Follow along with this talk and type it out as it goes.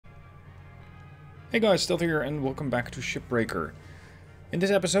Hey guys, Stealth here and welcome back to Shipbreaker. In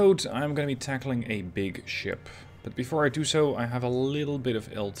this episode I'm going to be tackling a big ship. But before I do so, I have a little bit of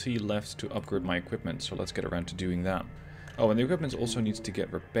LT left to upgrade my equipment, so let's get around to doing that. Oh, and the equipment also needs to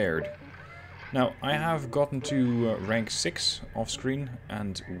get repaired. Now, I have gotten to rank 6 off screen,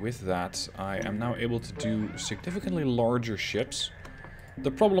 and with that I am now able to do significantly larger ships.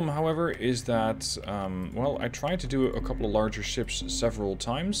 The problem, however, is that, well, I tried to do a couple of larger ships several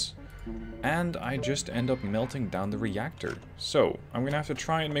times, and I just end up melting down the reactor. So, I'm going to have to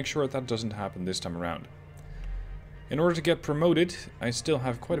try and make sure that doesn't happen this time around. In order to get promoted, I still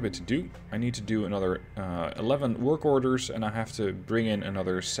have quite a bit to do. I need to do another 11 work orders, and I have to bring in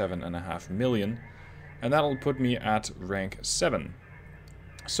another 7.5 million. And that'll put me at rank 7.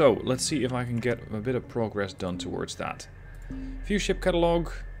 So, let's see if I can get a bit of progress done towards that. View ship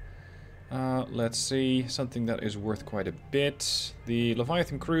catalog. Let's see, something that is worth quite a bit. The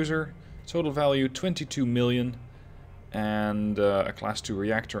Leviathan cruiser, total value 22 million, and a class 2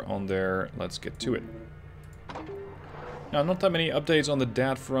 reactor on there. Let's get to it. Now, not that many updates on the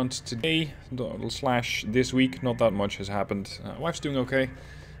dad front today, slash this week. Not that much has happened. Wife's doing okay.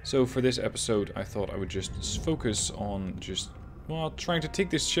 So for this episode, I thought I would just focus on well, trying to take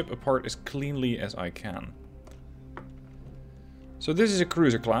this ship apart as cleanly as I can. So this is a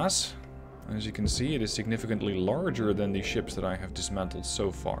cruiser class. As you can see, it is significantly larger than the ships that I have dismantled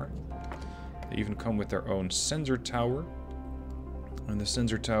so far. They even come with their own sensor tower. And the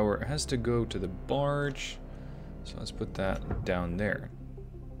sensor tower has to go to the barge. So let's put that down there.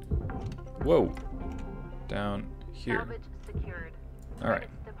 Whoa! Down here. Alright,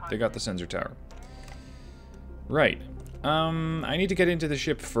 they got the sensor tower. Right. I need to get into the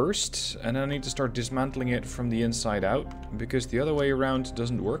ship first, and then I need to start dismantling it from the inside out, because the other way around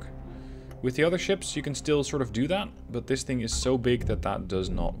doesn't work. With the other ships, you can still sort of do that, but this thing is so big that that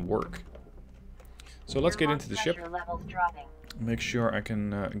does not work. So let's get into the ship. Make sure I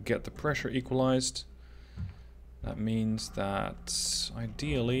can get the pressure equalized. That means that,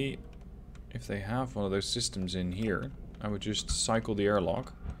 ideally, if they have one of those systems in here, I would just cycle the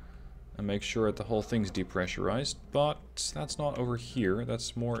airlock and make sure that the whole thing's depressurized. But that's not over here,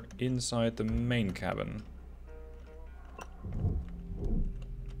 that's more inside the main cabin.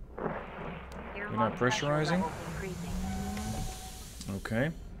 We're not pressurizing. Okay.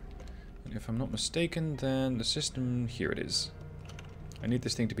 And if I'm not mistaken, then the system... Here it is. I need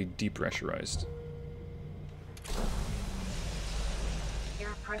this thing to be depressurized.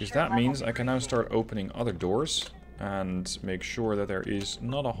 Because that means I can now start opening other doors and make sure that there is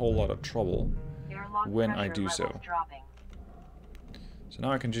not a whole lot of trouble when I do so. So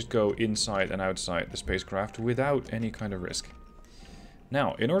now I can just go inside and outside the spacecraft without any kind of risk.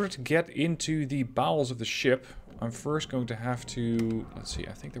 Now, in order to get into the bowels of the ship, I'm first going to have to... Let's see,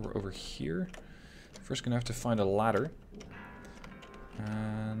 I think they were over here. First going to have to find a ladder.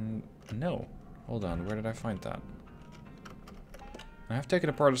 And... No. Hold on, where did I find that? I have taken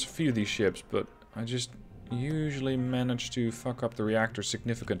apart a few of these ships, but I just usually manage to fuck up the reactor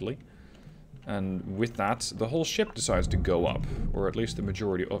significantly. And with that, the whole ship decides to go up, or at least the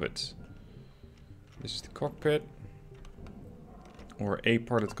majority of it. This is the cockpit. Or a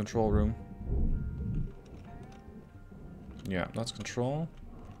part of the control room. Yeah, that's control.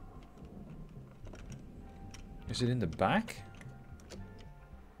 Is it in the back?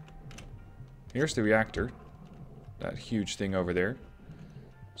 Here's the reactor. That huge thing over there.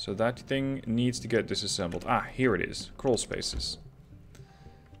 So that thing needs to get disassembled. Ah, here it is. Crawl spaces.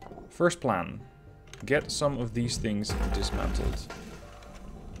 First plan. Get some of these things dismantled.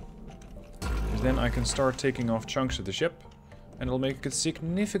 Then I can start taking off chunks of the ship. And it'll make it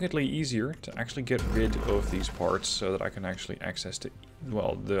significantly easier to actually get rid of these parts so that I can actually access the,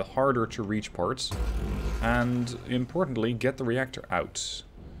 well, the harder to reach parts. And importantly, get the reactor out.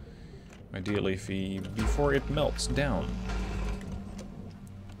 Ideally, before it melts down.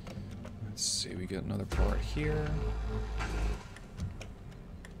 Let's see, we get another part here.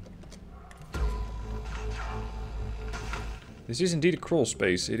 This is indeed a crawl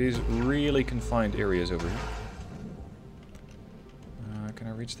space. It is really confined areas over here. Can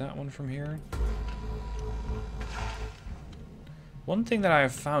I reach that one from here? One thing that I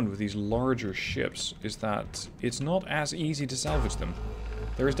have found with these larger ships is that it's not as easy to salvage them.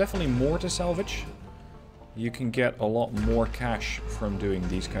 There is definitely more to salvage. You can get a lot more cash from doing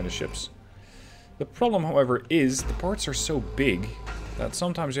these kind of ships. The problem, however, is the parts are so big that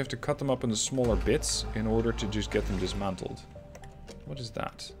sometimes you have to cut them up into smaller bits in order to just get them dismantled. What is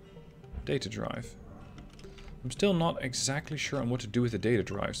that? Data drive. I'm still not exactly sure on what to do with the data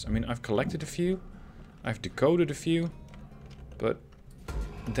drives. I mean, I've collected a few, I've decoded a few, but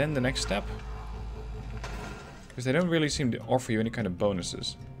then the next step? Because they don't really seem to offer you any kind of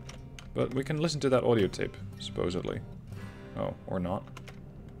bonuses. But we can listen to that audio tape, supposedly. Oh, or not.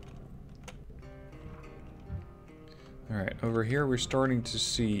 Alright, over here we're starting to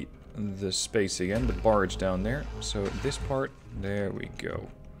see the space again, the barge down there. So this part, there we go.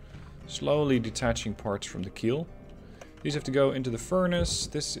 Slowly detaching parts from the keel. These have to go into the furnace.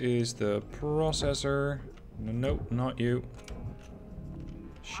 This is the processor. Nope, not you.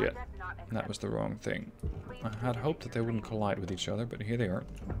 Shit, that was the wrong thing. I had hoped that they wouldn't collide with each other, but here they are.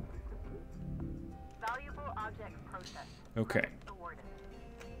 Okay.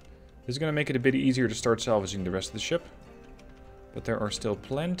 This is going to make it a bit easier to start salvaging the rest of the ship. But there are still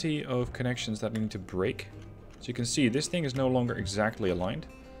plenty of connections that need to break. So you can see this thing is no longer exactly aligned.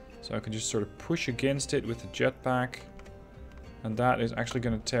 So I can just sort of push against it with the jetpack. And that is actually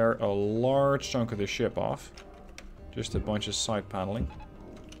going to tear a large chunk of the ship off. Just a bunch of side paneling.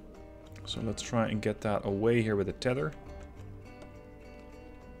 So let's try and get that away here with a tether.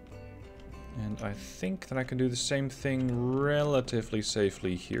 And I think that I can do the same thing relatively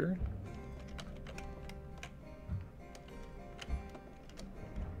safely here.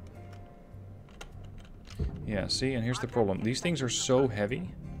 Yeah, see, and here's the problem. These things are so heavy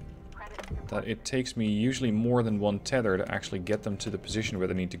that it takes me usually more than one tether to actually get them to the position where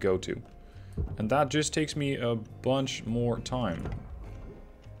they need to go to. And that just takes me a bunch more time.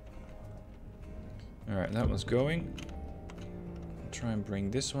 Alright, that one's going. I'll try and bring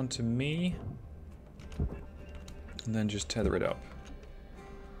this one to me. And then just tether it up.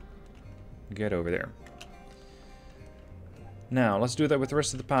 Get over there. Now, let's do that with the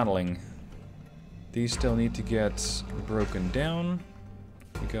rest of the paneling. These still need to get broken down.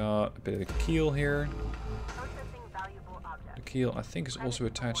 We got a bit of the keel here. The keel, I think, is also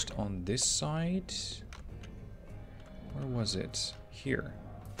attached on this side. Where was it? Here.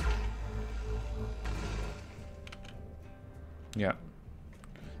 Yeah.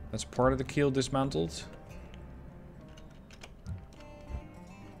 That's part of the keel dismantled.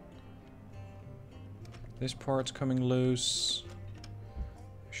 This part's coming loose.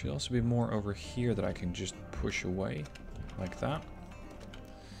 Should also be more over here that I can just push away. Like that.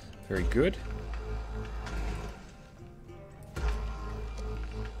 Very good.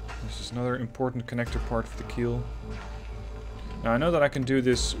 This is another important connector part for the keel. Now I know that I can do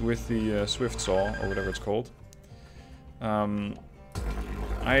this with the Swift Saw, or whatever it's called. I'm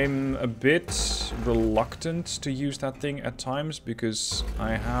a bit reluctant to use that thing at times, because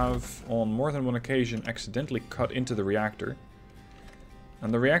I have on more than one occasion accidentally cut into the reactor.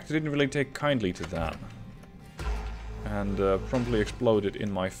 And the reactor didn't really take kindly to that. And promptly exploded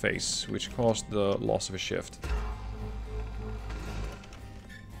in my face, which caused the loss of a shift.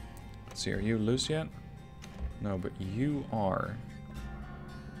 Let's see, are you loose yet? No, but you are.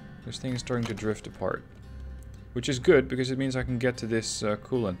 This thing is starting to drift apart. Which is good, because it means I can get to this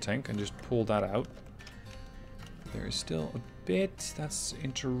coolant tank and just pull that out. There is still a bit that's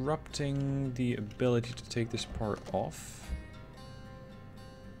interrupting the ability to take this part off.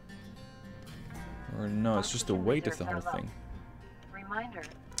 Or no, it's just the weight of the whole thing.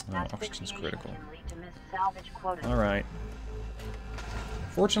 Oh, oxygen's critical. Alright.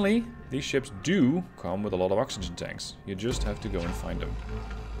 Fortunately, these ships do come with a lot of oxygen tanks. You just have to go and find them.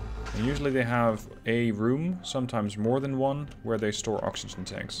 And usually they have a room, sometimes more than one, where they store oxygen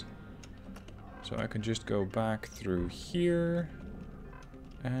tanks. So I can just go back through here.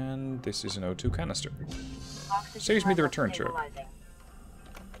 And this is an O2 canister. Saves me the return trip.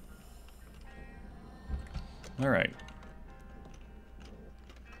 Alright.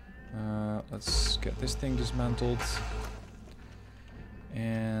 Let's get this thing dismantled.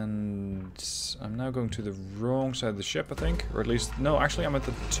 And I'm now going to the wrong side of the ship, I think. Or at least, no, actually I'm at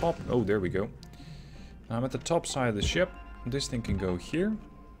the top. Oh, there we go. I'm at the top side of the ship. This thing can go here.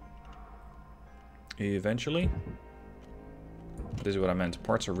 Eventually. This is what I meant.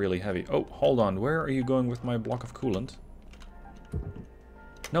 Parts are really heavy. Oh, hold on. Where are you going with my block of coolant?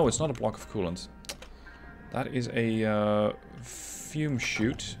 No, it's not a block of coolant. That is a fume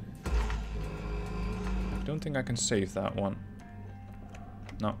chute. I don't think I can save that one.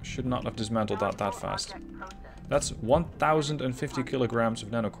 No, should not have dismantled that fast. That's 1,050 kilograms of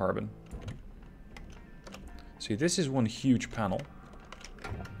nanocarbon. See, this is one huge panel.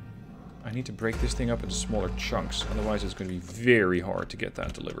 I need to break this thing up into smaller chunks, otherwise it's going to be very hard to get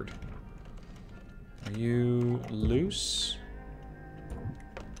that delivered. Are you loose?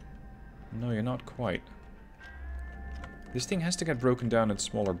 No, you're not quite. This thing has to get broken down into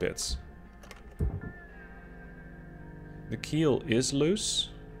smaller bits. The keel is loose,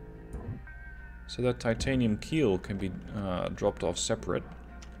 so that titanium keel can be dropped off separate.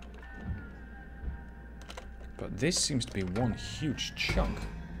 But this seems to be one huge chunk.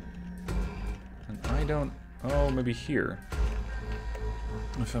 And I don't... Oh, maybe here.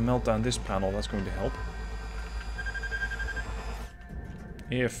 If I melt down this panel, that's going to help.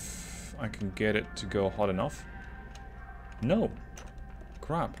 If I can get it to go hot enough. No.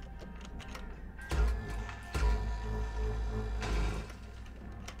 Crap.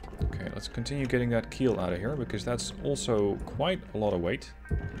 Okay, let's continue getting that keel out of here, because that's also quite a lot of weight.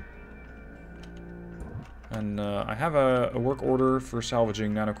 And I have a work order for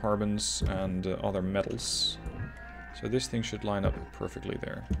salvaging nanocarbons and other metals. So this thing should line up perfectly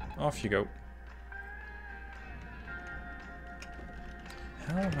there. Off you go.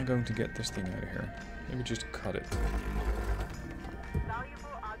 How am I going to get this thing out of here? Maybe just cut it. Valuable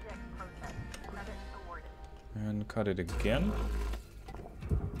object process. Credit awarded. And cut it again.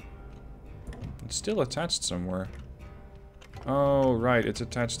 It's still attached somewhere. Oh, right, it's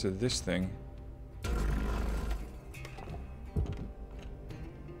attached to this thing.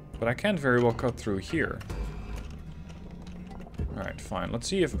 But I can't very well cut through here. Alright, fine. Let's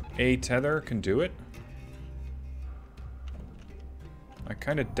see if a tether can do it. I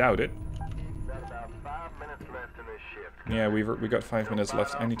kind of doubt it. About 5 minutes left in this shift. Yeah, we got 5 minutes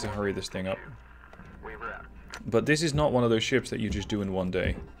left. I need to hurry this thing up. We're out. But this is not one of those ships that you just do in one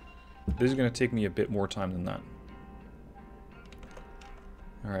day. This is going to take me a bit more time than that.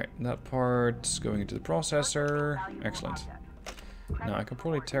 Alright, that part's going into the processor. Excellent. Now I can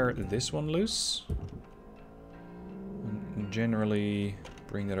probably tear this one loose. And generally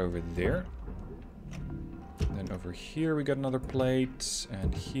bring that over there. And then over here we got another plate.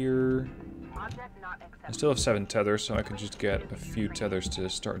 And here... I still have 7 tethers, so I can just get a few tethers to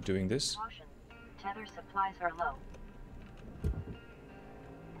start doing this. Tether supplies are low.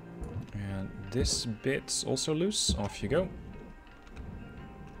 And this bit's also loose. Off you go.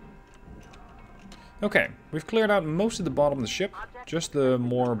 Okay, we've cleared out most of the bottom of the ship. Just the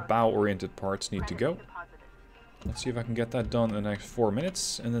more bow-oriented parts need to go. Let's see if I can get that done in the next 4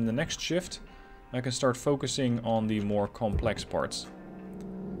 minutes. And then the next shift, I can start focusing on the more complex parts.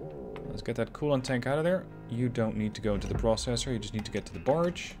 Let's get that coolant tank out of there. You don't need to go into the processor, you just need to get to the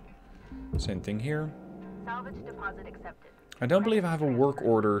barge. Same thing here. Salvage deposit accepted. I don't believe I have a work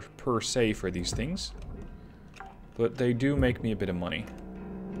order per se for these things. But they do make me a bit of money.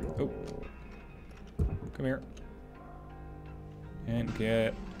 Oh. Come here. And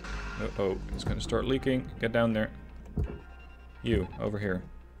get... Uh-oh, it's going to start leaking. Get down there. You, over here.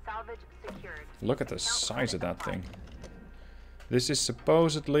 Salvage secured. Look at the size of that thing. This is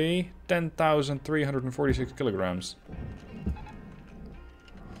supposedly 10,346 kilograms.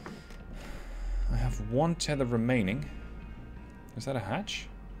 I have 1 tether remaining. Is that a hatch?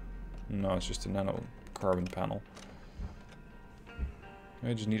 No, it's just a nanocarbon panel.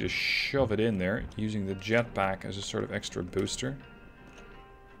 I just need to shove it in there, using the jetpack as a sort of extra booster.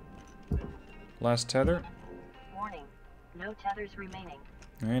 Last tether. Warning. No tethers remaining.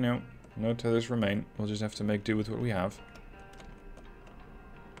 I know. No tethers remain. We'll just have to make do with what we have.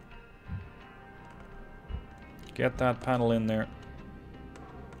 Get that panel in there.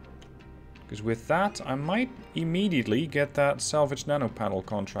 Because with that, I might immediately get that salvage nano panel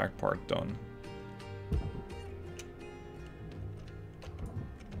contract part done.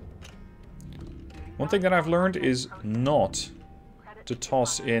 One thing that I've learned is not to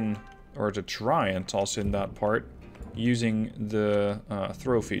toss in, or to try and toss in that part using the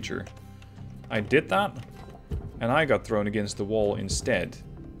throw feature. I did that, and I got thrown against the wall instead.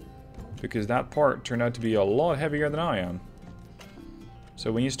 Because that part turned out to be a lot heavier than I am.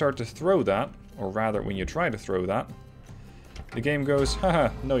 So when you start to throw that, or rather when you try to throw that, the game goes, haha,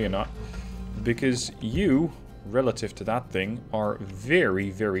 no you're not. Because you, relative to that thing, are very,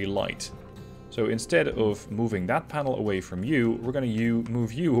 very light. So instead of moving that panel away from you, we're going to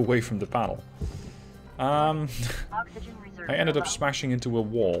move you away from the panel. I ended up smashing into a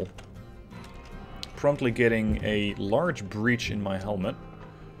wall, promptly getting a large breach in my helmet.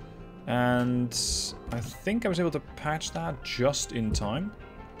 And I think I was able to patch that just in time,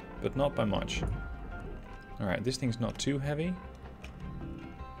 but not by much. Alright, this thing's not too heavy.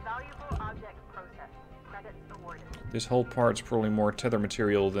 Valuable object processed. Credits awarded. This whole part's probably more tether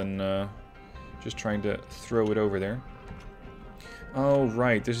material than just trying to throw it over there. Oh,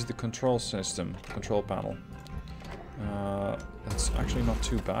 right, this is the control system, control panel. That's actually not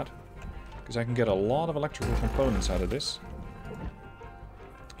too bad, because I can get a lot of electrical components out of this.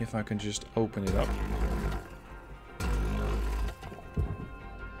 If I can just open it up.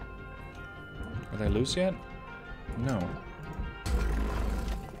 Are they loose yet? No.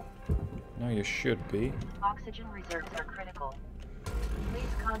 Now you should be. Oxygen reserves are critical. Please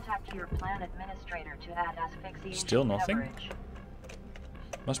Contact your plan administrator to add asphyxiation Still nothing? coverage.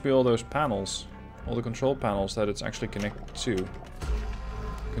 Must be all those panels. All the control panels that it's actually connected to.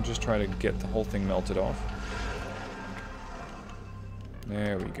 Can just try to get the whole thing melted off.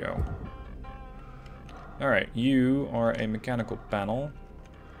 There we go. Alright, you are a mechanical panel.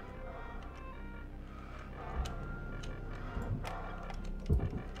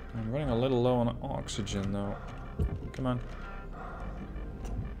 I'm running a little low on oxygen though. Come on.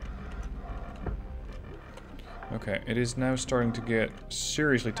 Okay, it is now starting to get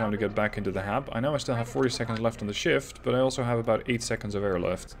seriously time to get back into the hab. I know I still have 40 seconds left on the shift, but I also have about 8 seconds of air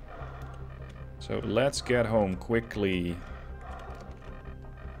left. So let's get home quickly.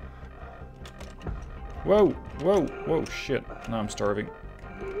 Whoa, whoa, whoa, shit. Now I'm starving.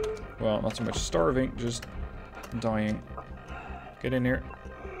 Well, not so much starving, just dying. Get in here.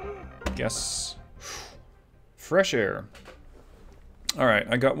 Yes. Fresh air. Alright,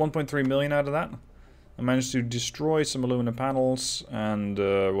 I got 1.3 million out of that. I managed to destroy some aluminum panels and,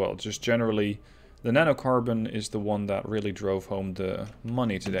 well, just generally, the nanocarbon is the one that really drove home the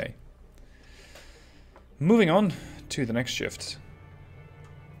money today. Moving on to the next shift.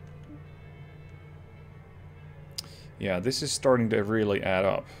 Yeah, this is starting to really add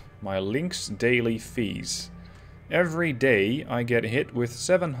up. My Link's daily fees. Every day I get hit with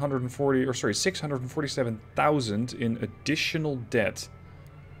 647,000 in additional debt.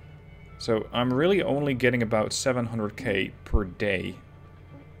 So I'm really only getting about 700k per day.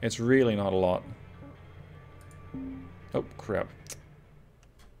 It's really not a lot. Oh, crap.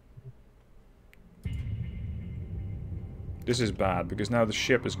 This is bad, because now the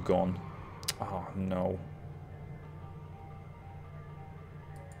ship is gone. Oh, no.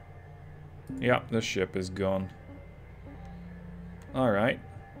 Yeah, the ship is gone. Alright.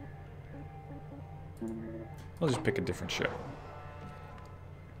 I'll just pick a different ship.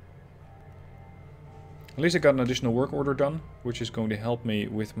 At least I got an additional work order done, which is going to help me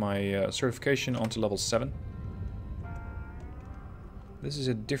with my certification onto level 7. This is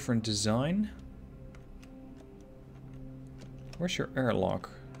a different design. Where's your airlock?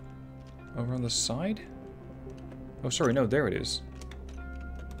 Over on the side? Oh, sorry, no, there it is.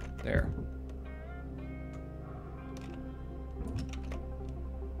 There.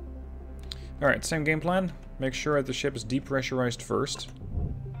 Alright, same game plan. Make sure that the ship is depressurized first.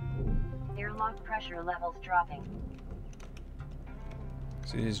 Airlock pressure levels dropping.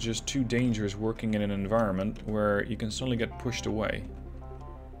 It is just too dangerous working in an environment where you can suddenly get pushed away.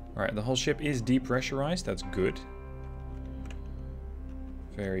 Alright, the whole ship is depressurized. That's good.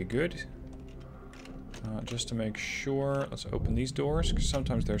 Very good. Just to make sure, let's open these doors, because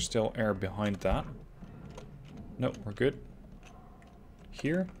sometimes there's still air behind that. Nope, we're good.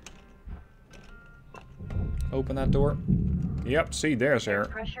 Here. Open that door. Yep, see, there's air.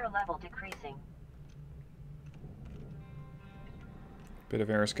 Pressure level decreasing. Bit of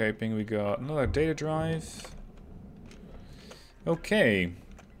air escaping. We got another data drive. Okay.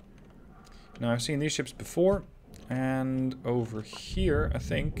 Now, I've seen these ships before. And over here, I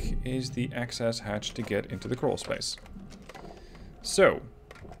think, is the access hatch to get into the crawl space. So,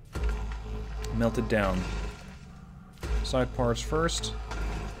 melt it down. Side parts first.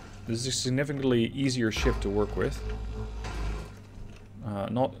 This is a significantly easier ship to work with.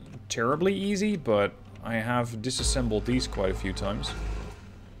 Not terribly easy, but I have disassembled these quite a few times.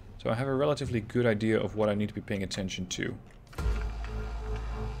 So I have a relatively good idea of what I need to be paying attention to.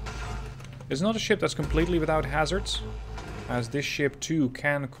 It's not a ship that's completely without hazards, as this ship too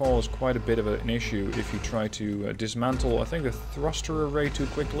can cause quite a bit of an issue if you try to dismantle, I think, the thruster array too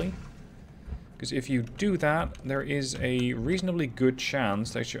quickly. Because if you do that, there is a reasonably good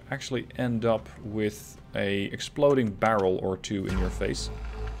chance that you actually end up with a exploding barrel or two in your face.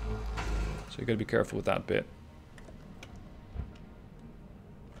 So you gotta be careful with that bit.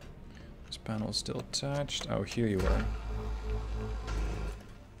 This panel is still attached. Oh, here you are.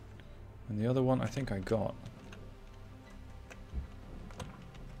 And the other one I think I got.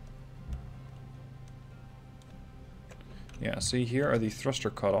 Yeah, see, here are the thruster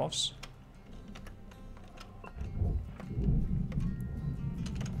cutoffs.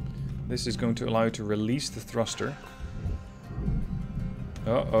 This is going to allow you to release the thruster.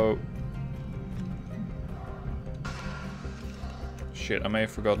 Uh-oh. Shit, I may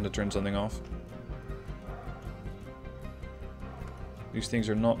have forgotten to turn something off. These things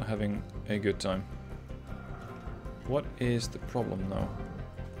are not having a good time. What is the problem though?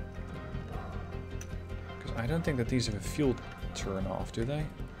 Because I don't think that these have a fuel turn off, do they?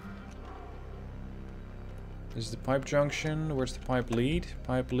 This is the pipe junction. Where's the pipe lead?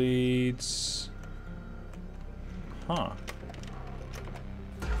 Pipe leads... Huh.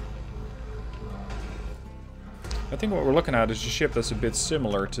 I think what we're looking at is a ship that's a bit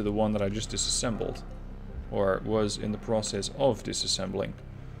similar to the one that I just disassembled. Or was in the process of disassembling.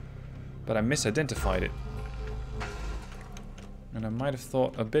 But I misidentified it. And I might have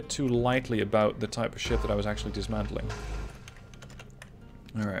thought a bit too lightly about the type of ship that I was actually dismantling.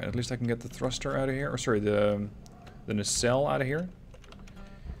 Alright, at least I can get the thruster out of here. Or sorry, the nacelle out of here.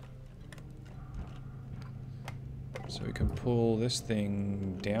 So we can pull this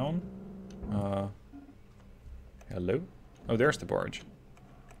thing down. Hello? Oh, there's the barge.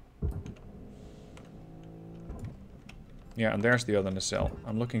 Yeah, and there's the other nacelle.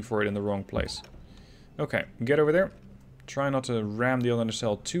 I'm looking for it in the wrong place. Okay, get over there. Try not to ram the other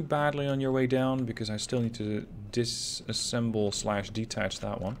nacelle too badly on your way down, because I still need to disassemble / detach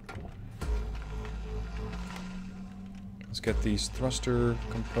that one. Let's get these thruster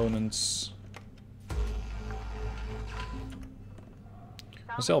components.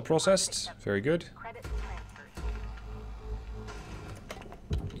 Nacelle processed. Very good.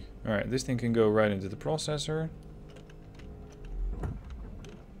 Alright, this thing can go right into the processor.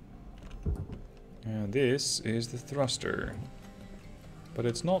 And this is the thruster. But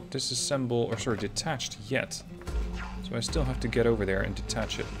it's not disassembled, or sorry, detached yet. So I still have to get over there and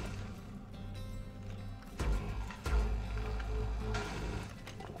detach it.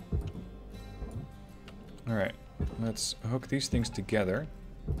 Alright, let's hook these things together.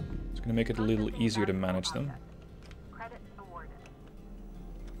 It's going to make it a little easier to manage them.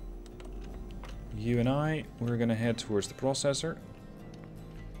 You and I, we're going to head towards the processor.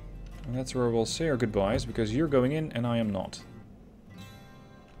 And that's where we'll say our goodbyes, because you're going in and I am not.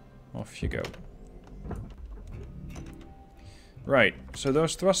 Off you go. Right, so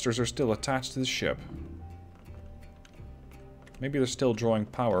those thrusters are still attached to the ship. Maybe they're still drawing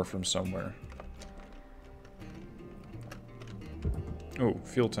power from somewhere. Oh,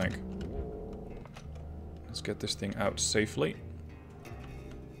 fuel tank. Let's get this thing out safely.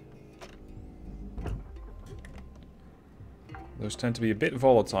 Those tend to be a bit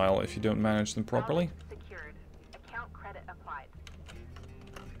volatile if you don't manage them properly. Secured. Account credit applied.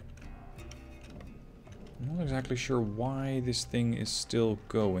 I'm not exactly sure why this thing is still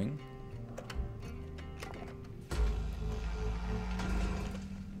going.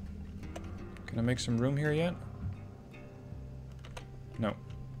 Can I make some room here yet? No.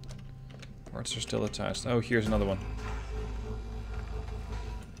 Parts are still attached. Oh, here's another one.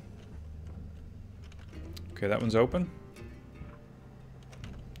 Okay, that one's open.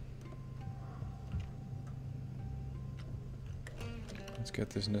 Let's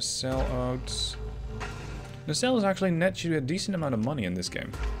get this nacelle out. Nacelle is actually nets you a decent amount of money in this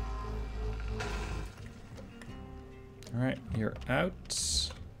game. Alright, you're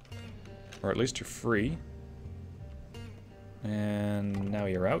out. Or at least you're free. And now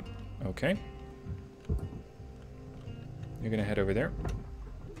you're out. Okay. You're gonna head over there.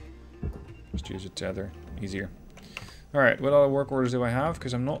 Just use a tether. Easier. Alright, what other work orders do I have?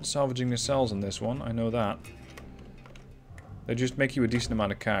 Because I'm not salvaging nacelles in this one. I know that. They just make you a decent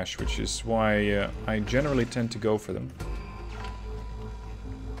amount of cash, which is why I generally tend to go for them.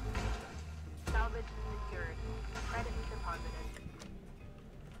 Salvage secured. Credit deposited.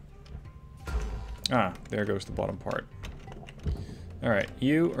 Ah, there goes the bottom part. Alright,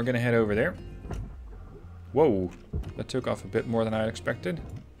 you are going to head over there. Whoa, that took off a bit more than I had expected.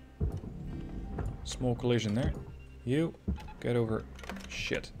 Small collision there. You, get over.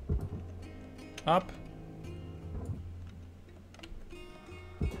 Shit. Up.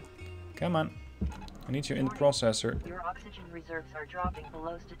 Come on. I need you in the processor. Your oxygen reserves are dropping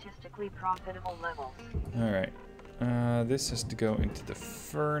below statistically profitable levels. Alright. This has to go into the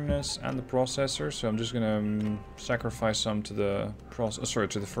furnace and the processor, so I'm just gonna sacrifice some to the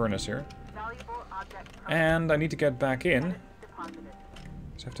to the furnace here. And I need to get back in.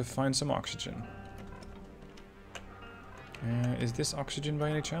 So I have to find some oxygen. Is this oxygen by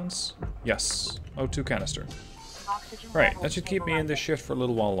any chance? Yes. O2 canister. Right, that should keep me in this shift for a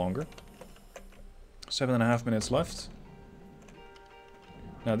little while longer. 7.5 minutes left.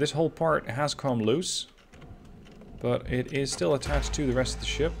 Now this whole part has come loose, but it is still attached to the rest of the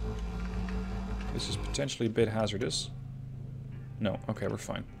ship. This is potentially a bit hazardous. No, okay, we're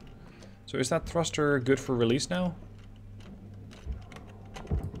fine. So is that thruster good for release now?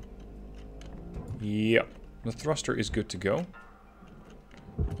 Yep, the thruster is good to go.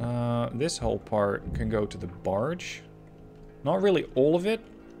 This whole part can go to the barge. Not really all of it,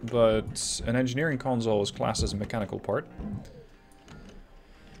 but an engineering console is classed as a mechanical part.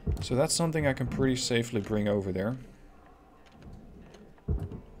 So that's something I can pretty safely bring over there.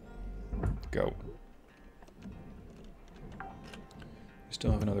 Go. We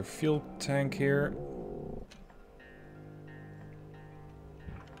still have another fuel tank here.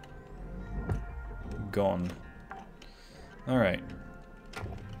 gone. Alright.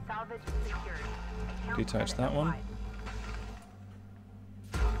 Salvage secured. Account Detach credit that one. applied.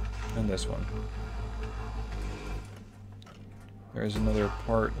 And this one. There's another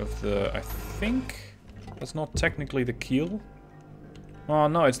part of the... I think that's not technically the keel. Oh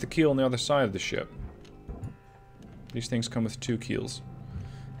no, it's the keel on the other side of the ship. These things come with 2 keels.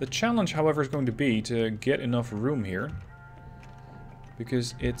 The challenge, however, is going to be to get enough room here.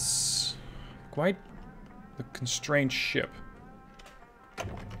 Because it's quite a constrained ship.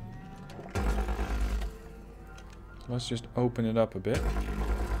 Let's just open it up a bit.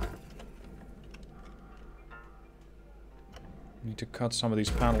 Need to cut some of these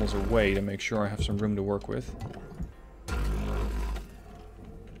panels away to make sure I have some room to work with.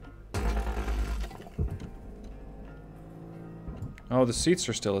 Oh, the seats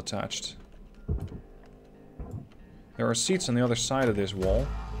are still attached. There are seats on the other side of this wall.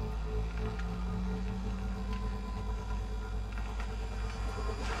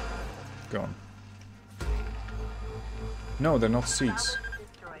 Gone. No, they're not seats.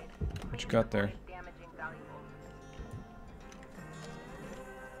 What you got there?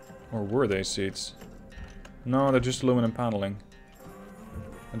 Or were they seats? No, they're just aluminum paneling.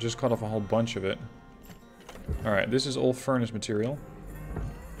 I just cut off a whole bunch of it. Alright, this is all furnace material.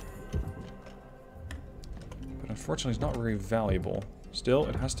 But unfortunately it's not very valuable. Still,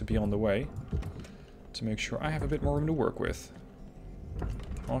 it has to be on the way. To make sure I have a bit more room to work with.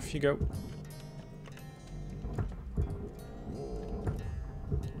 Off you go.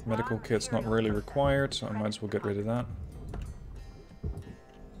 Medical kit's not really required, so I might as well get rid of that.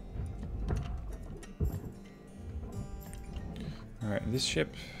 Alright, this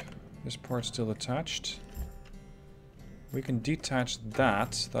ship, this part's still attached. We can detach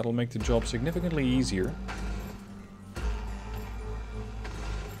that. That'll make the job significantly easier.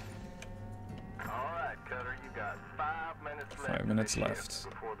 Alright, Cutter, you got 5 minutes left. 5 minutes left.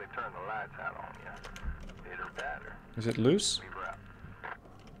 Before they turn the lights out on you. Bitter batter. Is it loose? We wrap.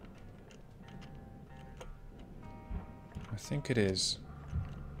 I think it is.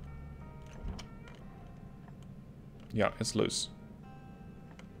 Yeah, it's loose.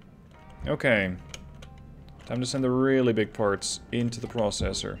 Okay. Time to send the really big parts into the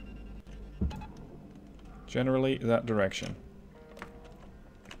processor. Generally, that direction.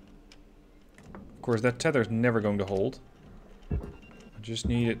 Of course, that tether's never going to hold. I just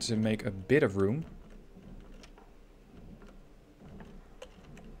need it to make a bit of room.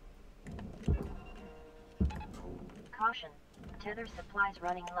 Caution. Tether supplies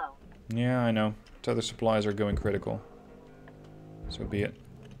running low. Yeah, I know. Tether supplies are going critical. So be it.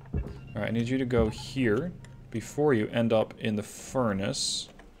 Alright, I need you to go here before you end up in the furnace.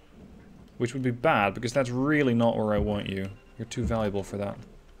 Which would be bad, because that's really not where I want you. You're too valuable for that.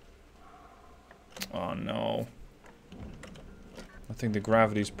 Oh no. I think the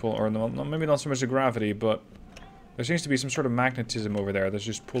gravity's pull, or no, maybe not so much the gravity, but there seems to be some sort of magnetism over there that's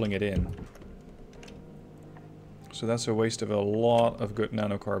just pulling it in. So that's a waste of a lot of good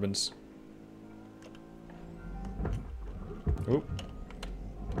nanocarbons. Oop.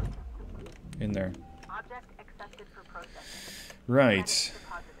 In there. Object accepted for processing. Right.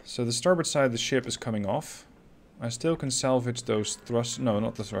 So the starboard side of the ship is coming off. I still can salvage those thrusters. No,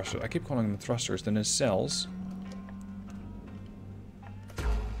 not the thrusters. I keep calling them thrusters. The nacelles.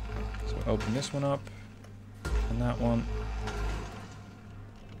 So open this one up. And that one.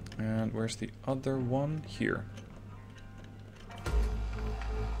 And where's the other one? Here.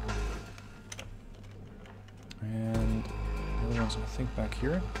 And the other one's, I think, back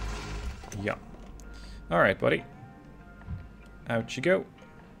here. Yeah. Alright, buddy. Out you go.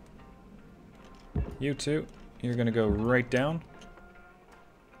 You two, you're gonna go right down.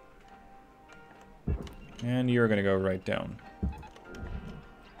 And you're gonna go right down.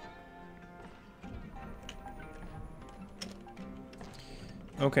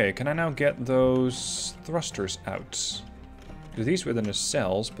 Okay, can I now get those thrusters out? Because these were the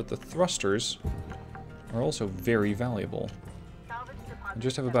nacelles, but the thrusters are also very valuable. I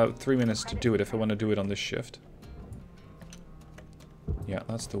just have about 3 minutes to do it if I want to do it on this shift. Yeah,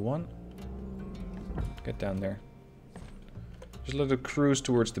 that's the one. Get down there. Just let it cruise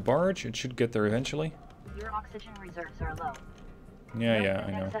towards the barge. It should get there eventually. Your oxygen reserves are low. Yeah,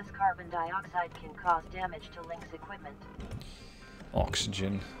 I know. Excess carbon dioxide can cause damage to Link's equipment.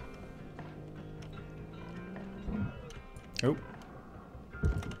 Oxygen. Oh.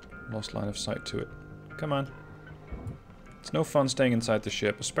 Lost line of sight to it. Come on. It's no fun staying inside the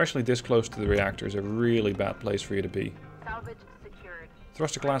ship, especially this close to the reactors. A really bad place for you to be. Salvage secured.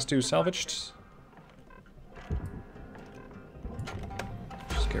 Thruster class 2 salvaged.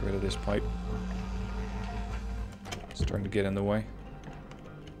 Just get rid of this pipe. Starting to get in the way.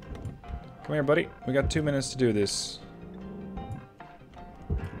 Come here, buddy. We got 2 minutes to do this.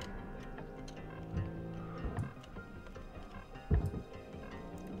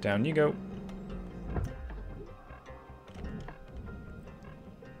 Down you go.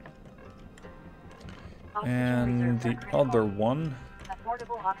 And the other one,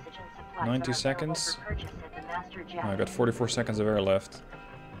 90 seconds. Oh, I got 44 seconds of air left.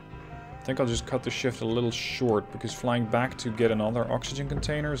 I think I'll just cut the shift a little short, because flying back to get another oxygen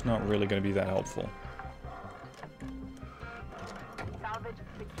container is not really going to be that helpful.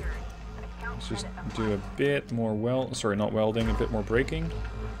 Let's just do a bit more not welding, a bit more braking.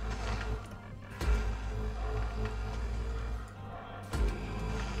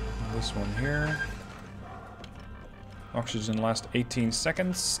 This one here. Oxygen last 18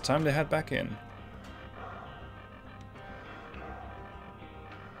 seconds. Time to head back in.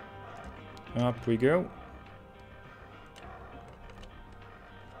 Up we go.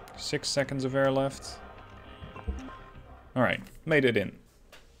 6 seconds of air left. Alright, made it in.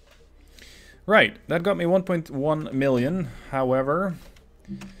 Right, that got me 1.1 million. However,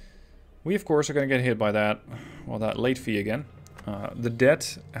 we of course are going to get hit by that, well, that late fee again. The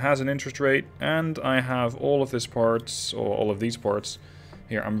debt has an interest rate, and I have all of these parts, or all of these parts.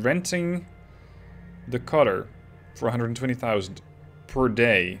 Here, I'm renting the cutter for 120,000 per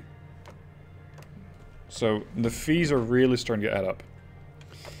day. So the fees are really starting to add up.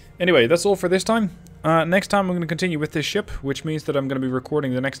 Anyway, that's all for this time. Next time I'm going to continue with this ship, which means that I'm going to be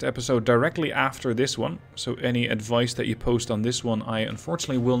recording the next episode directly after this one. So any advice that you post on this one, I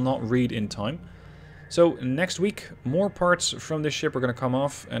unfortunately will not read in time. So next week, more parts from this ship are going to come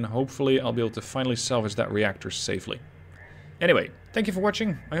off, and hopefully I'll be able to finally salvage that reactor safely. Anyway, thank you for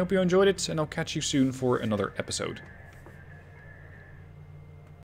watching. I hope you enjoyed it, and I'll catch you soon for another episode.